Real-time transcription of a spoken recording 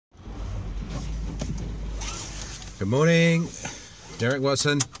Good morning, Derek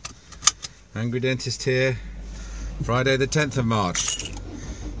Watson, Angry Dentist here. Friday the 10th of March.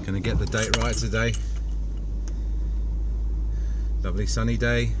 Gonna get the date right today. Lovely sunny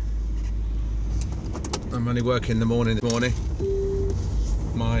day. I'm only working in the morning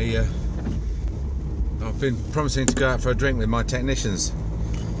I've been promising to go out for a drink with my technicians,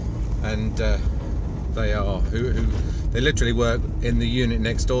 and they literally work in the unit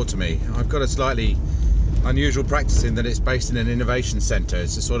next door to me. I've got a slightly unusual practice in that it's based in an innovation centre.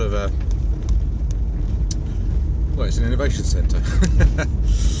 It's a sort of a, well, it's an innovation centre.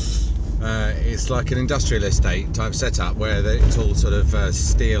 It's like an industrial estate type setup where it's all sort of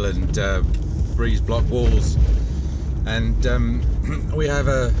steel and breeze block walls, and we have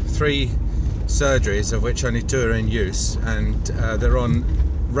 3 surgeries, of which only 2 are in use, and they're on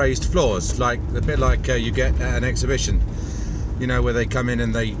raised floors, like a bit like you get at an exhibition, you know, where they come in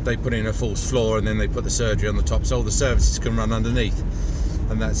and they put in a false floor and then they put the surgery on the top so all the services can run underneath.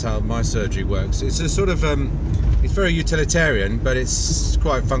 And that's how my surgery works. It's a sort of it's very utilitarian, but it's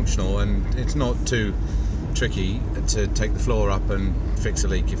quite functional, and it's not too tricky to take the floor up and fix a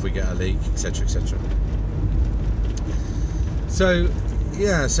leak if we get a leak, etc, etc. So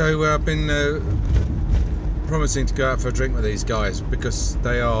yeah, I've been promising to go out for a drink with these guys because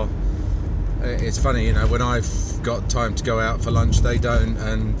they are, it's funny, you know, when I've got time to go out for lunch they don't,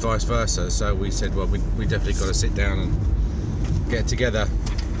 and vice versa. So we said, well, we definitely got to sit down and get together.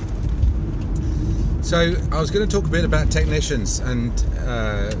 So I was going to talk a bit about technicians and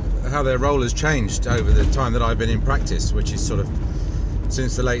how their role has changed over the time that I've been in practice, which is sort of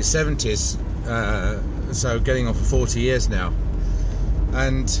since the late 70s, so getting on for 40 years now.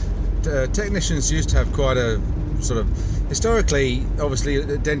 And technicians used to have quite a sort of, historically, obviously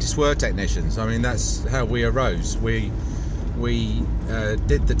dentists were technicians. I mean, that's how we arose. We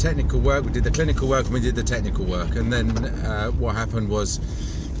did the technical work, we did the clinical work, and we did the technical work. And then what happened was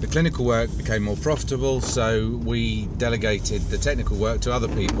the clinical work became more profitable, so we delegated the technical work to other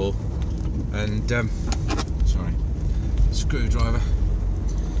people. And sorry, screwdriver.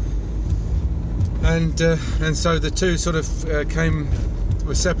 And so the two sort of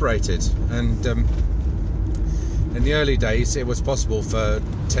were separated. And in the early days, it was possible for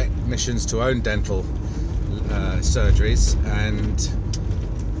technicians to own dental surgeries, and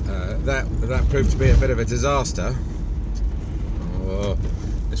that proved to be a bit of a disaster.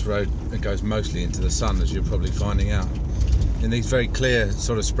 This road, it goes mostly into the sun, as you're probably finding out. In these very clear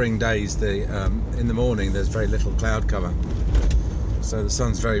sort of spring days, in the morning there's very little cloud cover, so the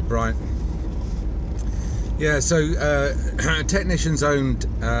sun's very bright. Yeah, so technicians owned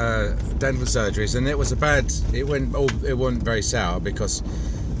dental surgeries, and it wasn't very sour because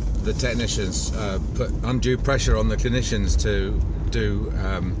the technicians put undue pressure on the clinicians to do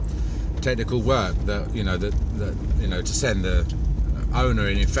technical work to send the owner,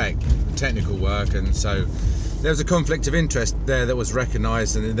 in effect, technical work. And so there was a conflict of interest there that was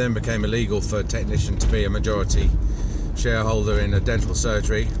recognised, and it then became illegal for a technician to be a majority shareholder in a dental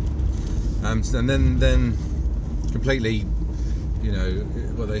surgery. And then completely, you know,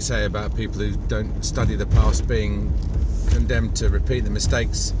 what they say about people who don't study the past being condemned to repeat the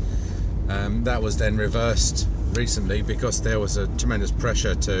mistakes, that was then reversed recently because there was a tremendous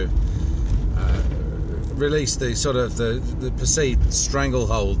pressure to release the sort of the perceived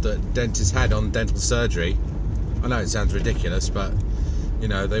stranglehold that dentists had on dental surgery. I know it sounds ridiculous, but you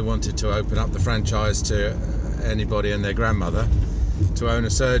know, they wanted to open up the franchise to anybody and their grandmother to own a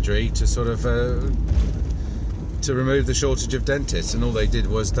surgery to sort of to remove the shortage of dentists, and all they did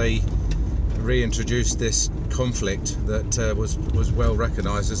was they reintroduced this conflict that was well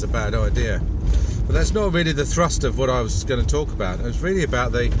recognised as a bad idea. But that's not really the thrust of what I was going to talk about. It was really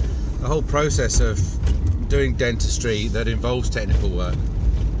about the whole process of doing dentistry that involves technical work.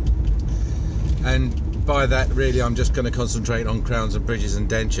 And by that, really, I'm just going to concentrate on crowns and bridges and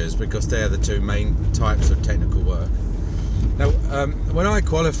dentures because they're the 2 main types of technical work. Now, when I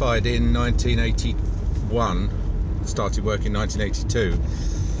qualified in 1981, started work in 1982,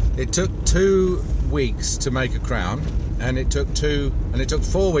 it took 2 weeks to make a crown, and it took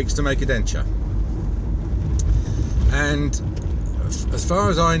 4 weeks to make a denture. And as far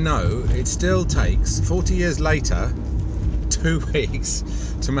as I know, it still takes, 40 years later, 2 weeks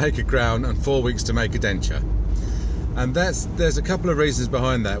to make a crown and 4 weeks to make a denture. And there's a couple of reasons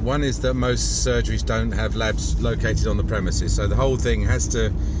behind that. One is that most surgeries don't have labs located on the premises, so the whole thing has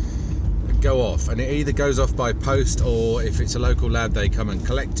to go off, and it either goes off by post, or if it's a local lab they come and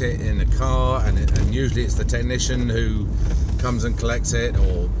collect it in a car, and usually it's the technician who comes and collects it,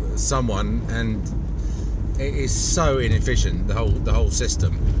 or someone, and it is so inefficient, the whole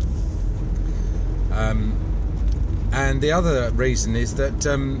system. And the other reason is that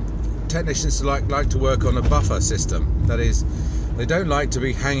technicians like to work on a buffer system. That is, they don't like to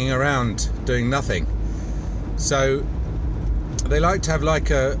be hanging around doing nothing. So they like to have like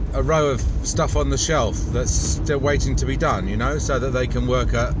a row of stuff on the shelf that's still waiting to be done, you know, so that they can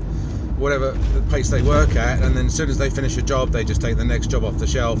work at whatever the pace they work at, and then as soon as they finish a job, they just take the next job off the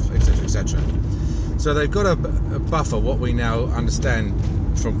shelf, etc., etc. So they've got a buffer. What we now understand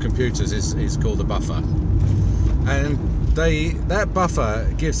from computers is called a buffer, and that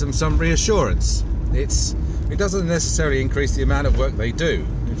buffer gives them some reassurance. It doesn't necessarily increase the amount of work they do.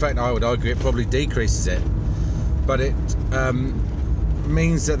 In fact, I would argue it probably decreases it, but it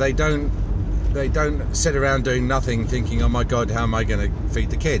means that they don't sit around doing nothing thinking, oh my god, how am I going to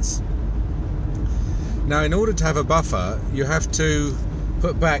feed the kids? Now, in order to have a buffer, you have to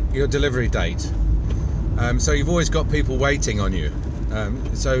put back your delivery date. So you've always got people waiting on you.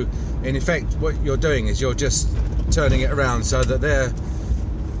 So in effect, what you're doing is you're just turning it around so that they're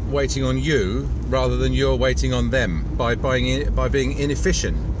waiting on you rather than you're waiting on them by being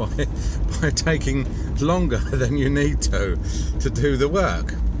inefficient, by taking longer than you need to do the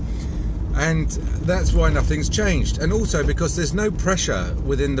work. And that's why nothing's changed. And also because there's no pressure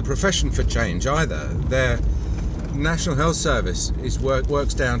within the profession for change either. Their National Health Service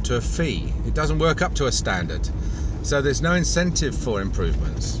works down to a fee. It doesn't work up to a standard. So there's no incentive for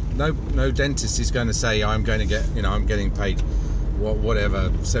improvements. No dentist is going to say, I'm going to get, I'm getting paid whatever,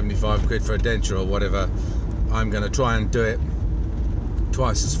 75 quid for a denture or whatever. I'm going to try and do it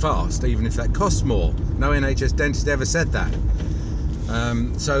twice as fast, even if that costs more. No NHS dentist ever said that.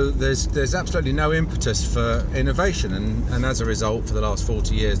 So there's absolutely no impetus for innovation, and as a result, for the last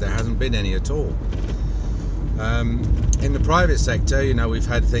 40 years, there hasn't been any at all. In the private sector, we've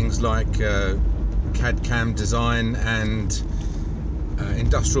had things like CAD/CAM design and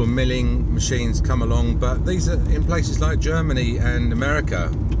industrial milling machines come along, but these are in places like Germany and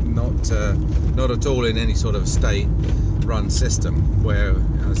America, not at all in any sort of state-run system where,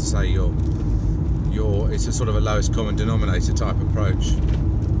 as I say, it's a sort of a lowest common denominator type approach.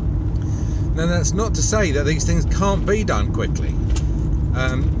 Now, that's not to say that these things can't be done quickly.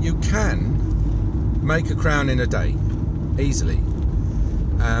 You can make a crown in a day, easily.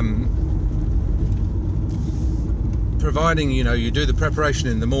 Providing you do the preparation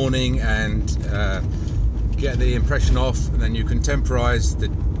in the morning and get the impression off, and then you can temporize.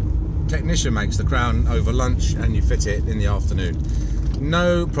 The technician makes the crown over lunch and you fit it in the afternoon.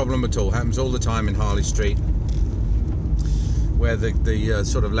 No problem at all. Happens all the time in Harley Street, where the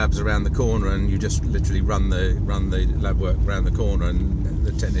sort of lab's around the corner, and you just literally run the lab work around the corner, and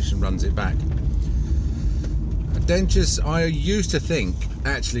the technician runs it back. Dentures, I used to think,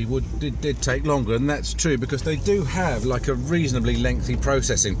 actually did take longer, and that's true because they do have like a reasonably lengthy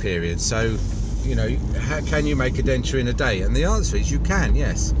processing period. So, how can you make a denture in a day? And the answer is you can,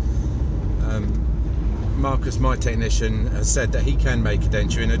 yes. Marcus, my technician, has said that he can make a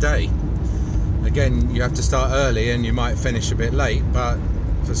denture in a day. Again, you have to start early and you might finish a bit late, but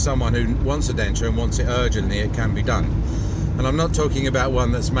for someone who wants a denture and wants it urgently, it can be done. And I'm not talking about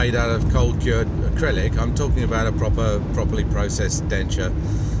one that's made out of cold cured acrylic. I'm talking about a properly processed denture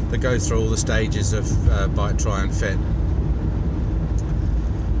that goes through all the stages of bite, try and fit.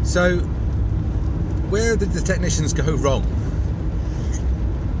 So where did the technicians go wrong?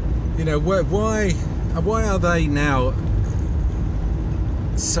 Why are they now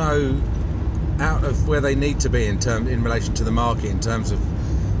so out of where they need to be in relation to the market, in terms of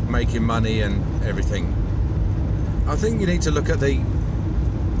making money and everything? I think you need to look at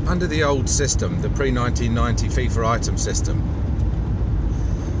under the old system, the pre-1990 fee for item system.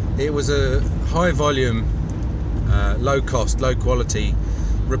 It was a high volume, low cost, low quality,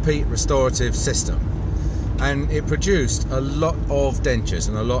 repeat restorative system. And it produced a lot of dentures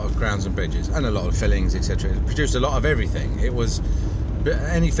and a lot of crowns and bridges and a lot of fillings, etc. It produced a lot of everything.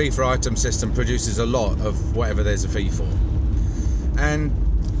 Any fee for item system produces a lot of whatever there's a fee for. And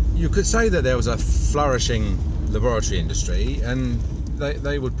you could say that there was a flourishing laboratory industry, and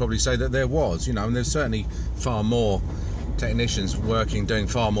they would probably say that there was, and there's certainly far more technicians doing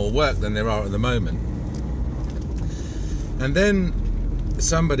far more work than there are at the moment. And then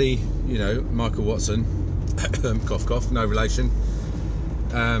somebody, Michael Watson, cough cough, no relation,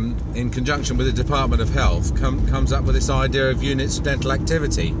 in conjunction with the Department of Health, comes up with this idea of units of dental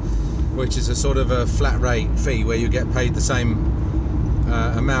activity, which is a sort of a flat rate fee where you get paid the same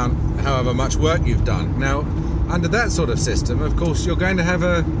amount however much work you've done. Now, under that sort of system, of course, you're going to have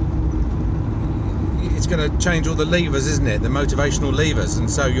it's going to change all the levers, isn't it? The motivational levers, and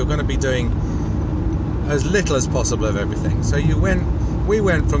so you're going to be doing as little as possible of everything. So we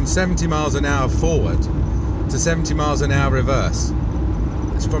went from 70 miles an hour forward to 70 miles an hour reverse.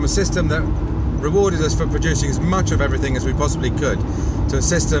 It's from a system that rewarded us for producing as much of everything as we possibly could to a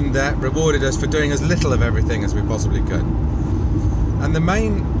system that rewarded us for doing as little of everything as we possibly could. And the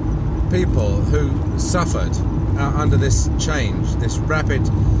main people who suffered under this change, this rapid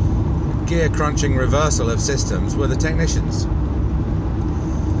gear crunching reversal of systems, were the technicians.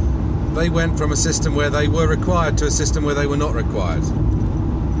 They went from a system where they were required to a system where they were not required.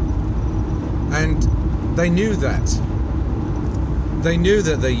 And they knew that. They knew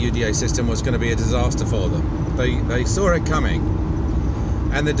that the UDA system was going to be a disaster for them. They saw it coming.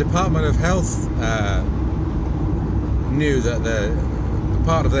 And the Department of Health knew that the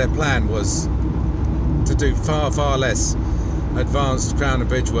part of their plan was to do far, far less advanced crown and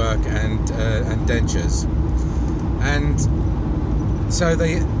bridge work and dentures. And so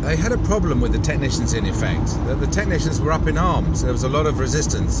they had a problem with the technicians, in effect. The technicians were up in arms. There was a lot of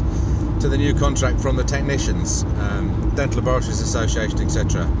resistance to the new contract from the technicians, Dental Laboratories Association,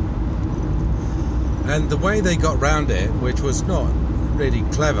 etc. And the way they got round it, which was not really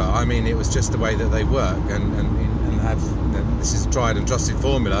clever, I mean, it was just the way that they work, and have, this is a tried and trusted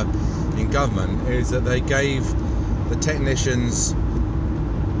formula in government, is that they gave the technicians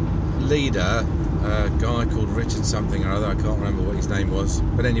leader, a guy called Richard something or other, I can't remember what his name was,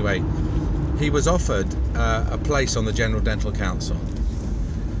 but anyway, he was offered a place on the General Dental Council.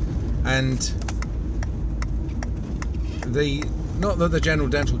 And not that the General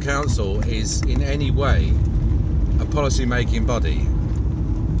Dental Council is in any way a policy-making body,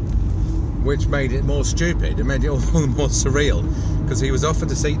 which made it more stupid. It made it all the more surreal, because he was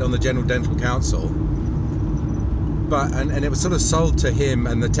offered a seat on the General Dental Council, but and it was sort of sold to him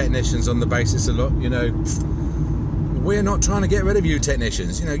and the technicians on the basis of, look, you know, we're not trying to get rid of you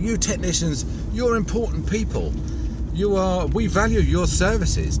technicians. You know, you technicians, you're important people. We value your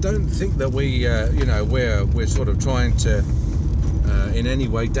services. Don't think that we're sort of trying to in any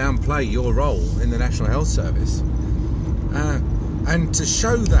way downplay your role in the National Health Service. And to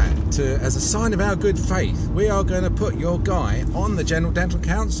show that, as a sign of our good faith, we are going to put your guy on the General Dental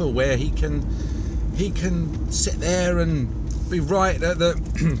Council, where he can sit there and be right at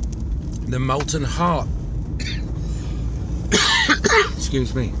the molten heart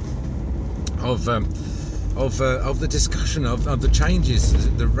excuse me, of the discussion of the changes,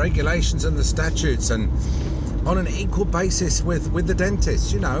 the regulations and the statutes, and on an equal basis with the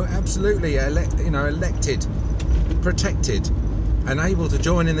dentists, you know, absolutely elected, protected, and able to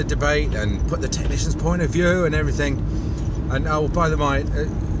join in the debate and put the technician's point of view and everything. And oh, by the way,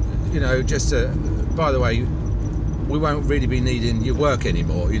 by the way, we won't really be needing your work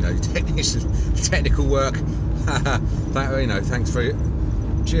anymore, you know, technical work. Thanks for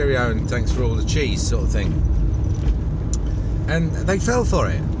cheerio and thanks for all the cheese, sort of thing. And they fell for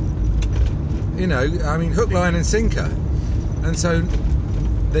it, you know, I mean, hook, line and sinker. And so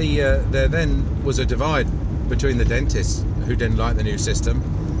there then was a divide between the dentists, who didn't like the new system,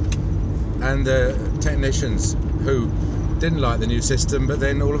 and the technicians who didn't like the new system, but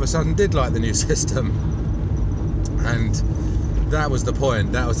then all of a sudden did like the new system. And that was the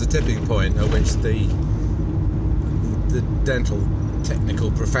point, that was the tipping point at which the dental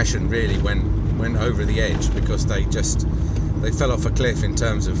technical profession really went over the edge, because they fell off a cliff in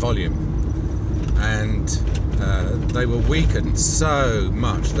terms of volume, and they were weakened so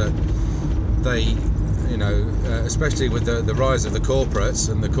much that they, you know, especially with the rise of the corporates,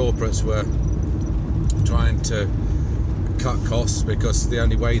 and the corporates were trying to cut costs, because the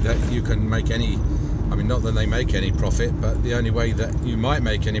only way that you can make any, I mean, not that they make any profit, but the only way that you might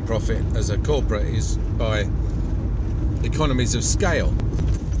make any profit as a corporate is by economies of scale.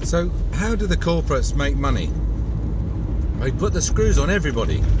 So how do the corporates make money? They put the screws on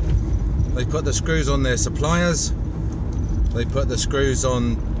everybody. They put the screws on their suppliers, they put the screws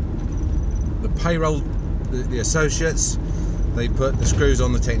on the payroll, the associates, they put the screws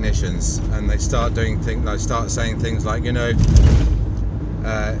on the technicians, and they start saying things like, you know,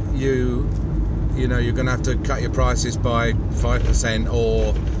 you're going to have to cut your prices by 5%,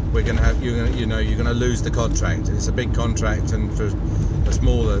 or we're going to have, you're going to lose the contract. It's a big contract, and for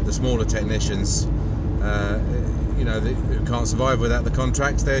the smaller technicians, who can't survive without the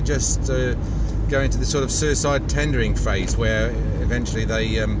contract, they're just going to this sort of suicide tendering phase, where eventually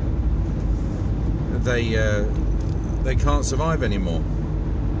they can't survive anymore.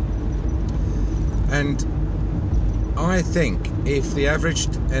 And I think if the average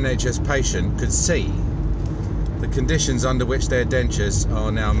NHS patient could see the conditions under which their dentures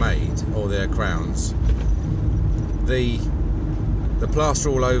are now made, or their crowns, the plaster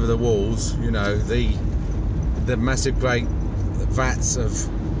all over the walls, you know, the massive great vats of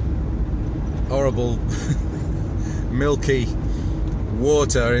horrible milky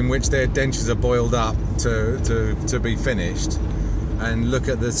water in which their dentures are boiled up to be finished, and look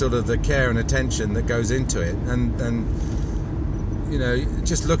at the sort of the care and attention that goes into it. And you know,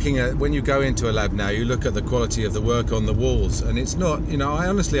 just looking at, when you go into a lab now, you look at the quality of the work on the walls, and it's not, you know,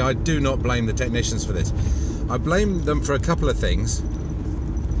 I do not blame the technicians for this. I blame them for a couple of things,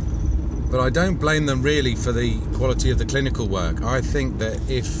 but I don't blame them really for the quality of the clinical work. I think that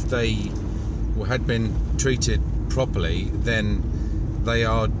if they had been treated properly, then they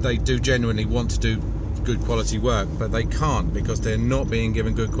do genuinely want to do good quality work, but they can't, because they're not being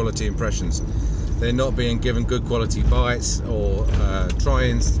given good quality impressions. They're not being given good quality bites or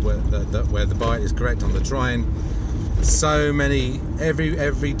try-ins where the bite is correct on the try-in. So many,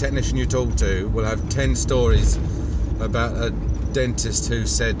 every technician you talk to will have 10 stories about a dentist who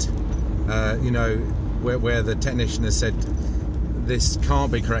said, you know, where the technician has said, this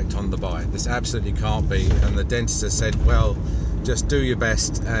can't be correct on the bite, this absolutely can't be, and the dentist has said, well, just do your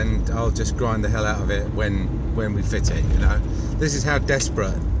best and I'll just grind the hell out of it when we fit it. You know, this is how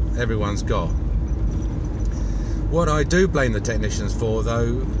desperate everyone's got. What I do blame the technicians for,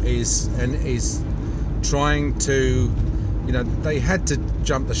 though, is trying to, you know, they had to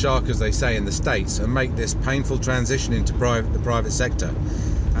jump the shark, as they say in the States, and make this painful transition into the private sector.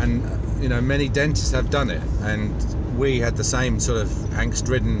 And, you know, many dentists have done it, and we had the same sort of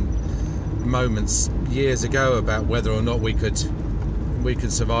angst-ridden moments years ago about whether or not we could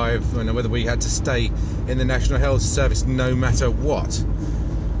survive, and whether we had to stay in the National Health Service no matter what.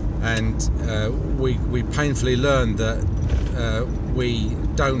 And we painfully learned that we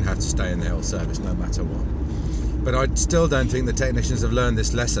don't have to stay in the health service no matter what. But I still don't think the technicians have learned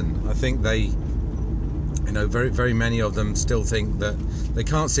this lesson. I think they, you know, very many of them still think that they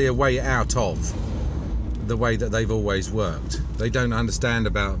can't see a way out of the way that they've always worked. They don't understand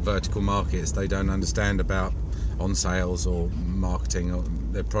about vertical markets. They don't understand about on sales or marketing or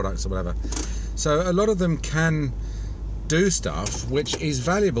their products or whatever. So a lot of them can do stuff which is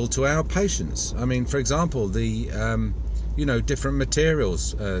valuable to our patients. I mean, for example, the you know, different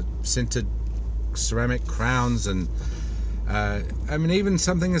materials, sintered ceramic crowns, and I mean, even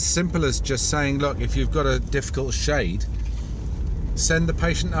something as simple as just saying, look, if you've got a difficult shade, send the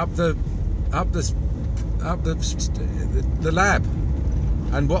patient up the lab,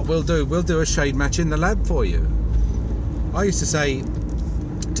 and what we'll do a shade match in the lab for you. I used to say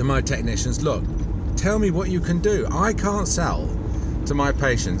to my technicians, look, tell me what you can do. I can't sell to my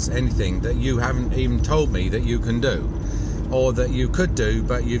patients anything that you haven't even told me that you can do, or that you could do,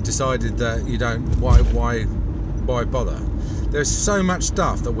 but you've decided that you don't. Why bother? There's so much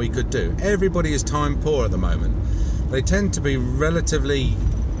stuff that we could do. Everybody is time poor at the moment. They tend to be relatively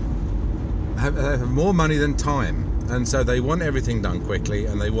have more money than time, and so they want everything done quickly,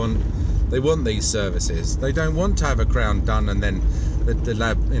 and they want these services. They don't want to have a crown done and then the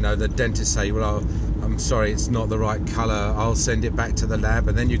lab, you know, the dentist say, well, I'm sorry, it's not the right colour, I'll send it back to the lab,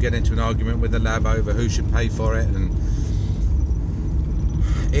 and then you get into an argument with the lab over who should pay for it. And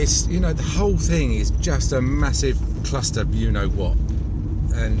it's, you know, the whole thing is just a massive cluster, you know what,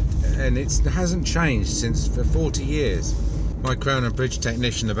 and it hasn't changed since for 40 years. My crown and bridge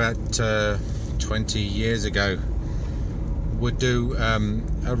technician about 20 years ago would do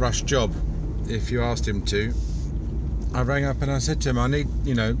a rush job if you asked him to. I rang up and I said to him, I need,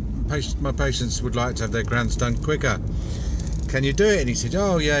 you know, my patients would like to have their crowns done quicker. Can you do it? And he said,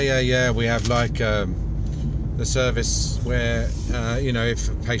 oh yeah, we have like the service where you know, if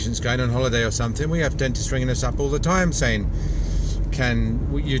a patient's going on holiday or something, we have dentists ringing us up all the time saying, can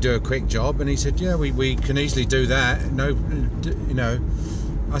you do a quick job? And he said, yeah, we can easily do that. No, you know.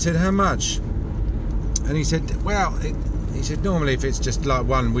 I said, how much? And he said, well, he said, normally if it's just like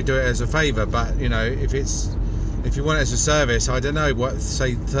one, we do it as a favour, but you know, if you want it as a service, I don't know, what,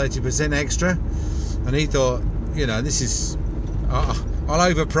 say 30% extra. And he thought, you know, this is, I'll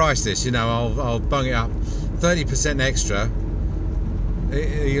overprice this, you know, I'll bung it up 30% extra,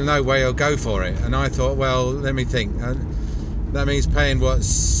 you'll know where he'll go for it. And I thought, well, let me think. That means paying, what,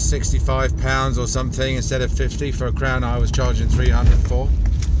 £65 or something instead of 50 for a crown I was charging 300 for.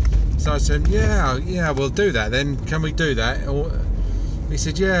 So I said, yeah, we'll do that then. Can we do that? Or he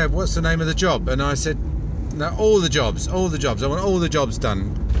said, yeah, what's the name of the job? And I said, no, all the jobs. I want all the jobs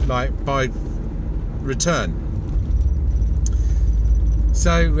done, like, by return.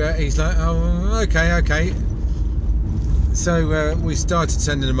 So he's like, oh, okay. So we started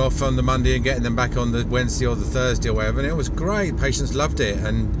sending them off on the Monday and getting them back on the Wednesday or the Thursday or whatever, and it was great. Patients loved it,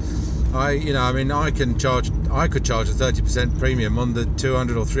 and I could charge a 30% premium on the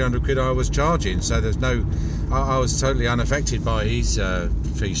 200 or 300 quid I was charging. So there's no, I was totally unaffected by his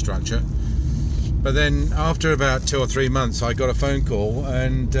fee structure. But then after about 2 or 3 months, I got a phone call,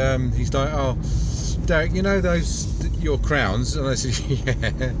 and he's like, "Oh, Derek, you know your crowns?" And I said,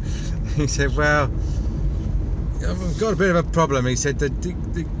 "Yeah." He said, "Well, I've got a bit of a problem." He said,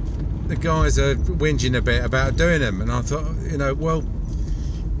 the guys are whinging a bit about doing them. And I thought, well,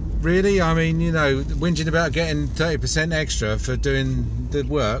 really? I mean, whinging about getting 30% extra for doing the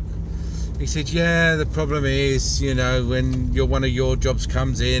work. He said, "Yeah, the problem is, when one of your jobs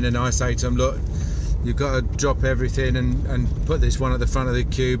comes in, and I say to him, look, you've got to drop everything and put this one at the front of the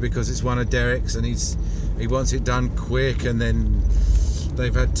queue because it's one of Derek's, and he wants it done quick, and then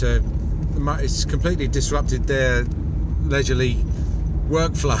they've had to, it's completely disrupted their leisurely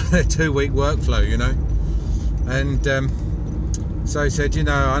workflow, their 2-week workflow, and so he said,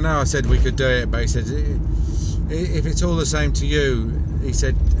 I know I said we could do it, but he said, if it's all the same to you, he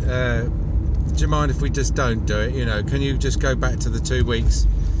said, do you mind if we just don't do it? Can you just go back to the 2 weeks,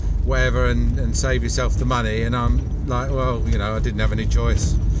 whatever, and save yourself the money?" And I'm like, well, I didn't have any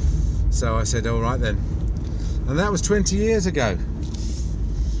choice, so I said, all right then. And that was 20 years ago.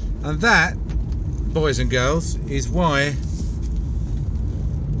 And that, boys and girls, is why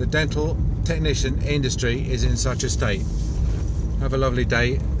the dental technician industry is in such a state. Have a lovely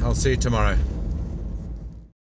day. I'll see you tomorrow.